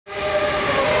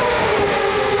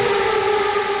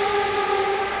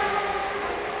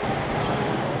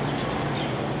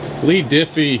Leigh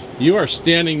Diffey, you are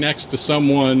standing next to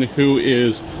someone who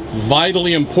is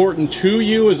vitally important to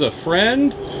you as a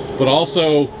friend, but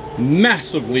also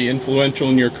massively influential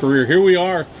in your career. Here we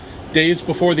are, days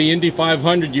before the Indy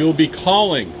 500. You will be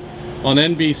calling on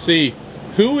NBC.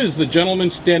 Who is the gentleman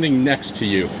standing next to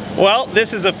you? Well,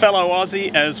 this is a fellow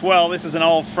Aussie as well. This is an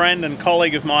old friend and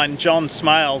colleague of mine, John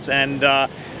Smales,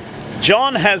 and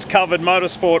John has covered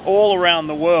motorsport all around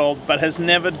the world, but has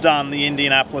never done the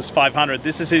Indianapolis 500.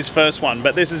 This is his first one,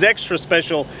 but this is extra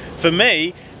special for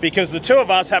me because the two of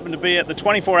us happened to be at the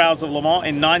 24 Hours of Le Mans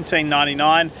in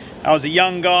 1999. I was a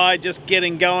young guy just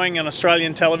getting going on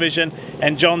Australian television,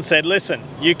 and John said, listen,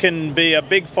 you can be a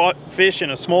big fish in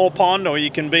a small pond, or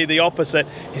you can be the opposite.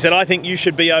 He said, I think you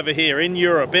should be over here in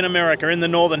Europe, in America, in the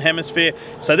Northern Hemisphere.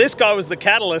 So this guy was the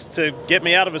catalyst to get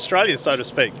me out of Australia, so to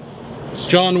speak.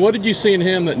 John, what did you see in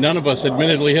him that none of us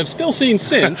admittedly have still seen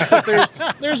since, but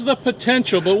there's the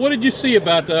potential, but what did you see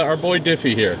about our boy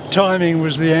Diffey here? Timing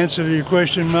was the answer to your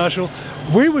question, Marshall.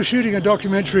 We were shooting a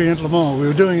documentary at Le Mans. We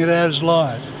were doing it as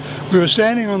live. We were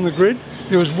standing on the grid.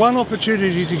 There was one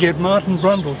opportunity to get Martin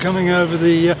Brundle coming over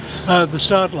the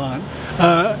start line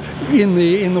in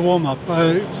the warm-up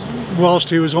whilst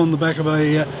he was on the back of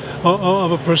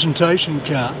a presentation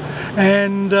car,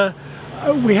 and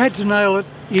we had to nail it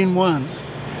in one.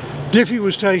 Diffey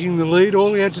was taking the lead.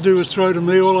 All he had to do was throw to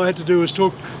me. All I had to do was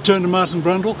turn to Martin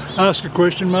Brundle, ask a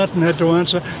question. Martin had to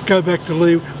answer, go back to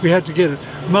Leigh. We had to get it.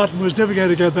 Martin was never going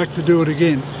to go back to do it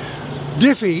again.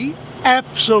 Diffey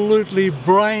absolutely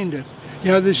brained it.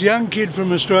 You know, this young kid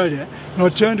from Australia, and I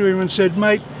turned to him and said,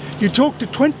 mate, you talk to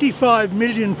 25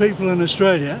 million people in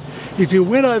Australia. If you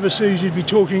went overseas, you'd be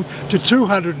talking to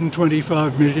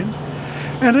 225 million.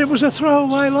 And it was a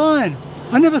throwaway line.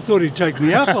 I never thought he'd take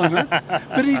me up on it,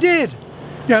 but he did.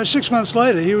 You know, 6 months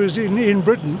later, he was in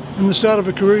Britain in the start of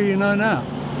a career you know now.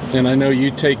 And I know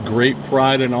you take great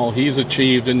pride in all he's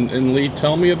achieved. And Leigh,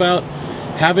 tell me about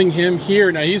having him here.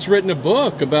 Now, he's written a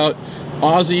book about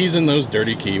Aussies and those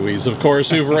dirty Kiwis, of course,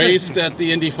 who've raced at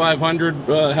the Indy 500.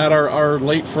 Had our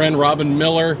late friend Robin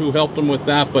Miller, who helped him with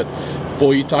that. But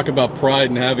boy, you talk about pride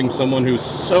and having someone who's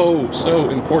so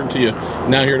important to you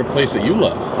now here at a place that you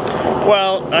love.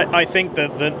 Well, I think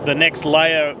that the next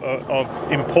layer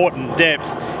of important depth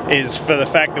is for the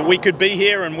fact that we could be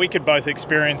here and we could both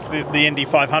experience the Indy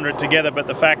 500 together, but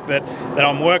the fact that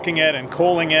I'm working it and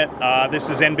calling it,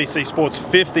 this is NBC Sports'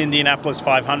 5th Indianapolis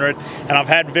 500, and I've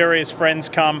had various friends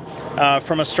come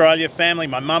from Australia, family.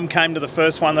 My mum came to the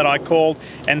first one that I called,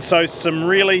 and so some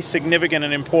really significant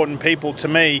and important people to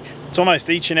me. It's almost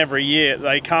each and every year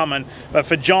they come, but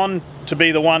for John to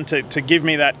be the one to give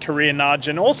me that career nudge,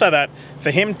 and also that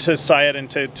for him to say it and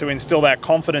to instill that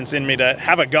confidence in me to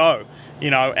have a go, you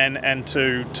know, and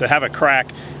to have a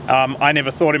crack. I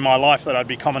never thought in my life that I'd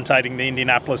be commentating the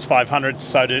Indianapolis 500,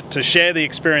 so to share the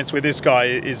experience with this guy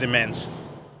is immense.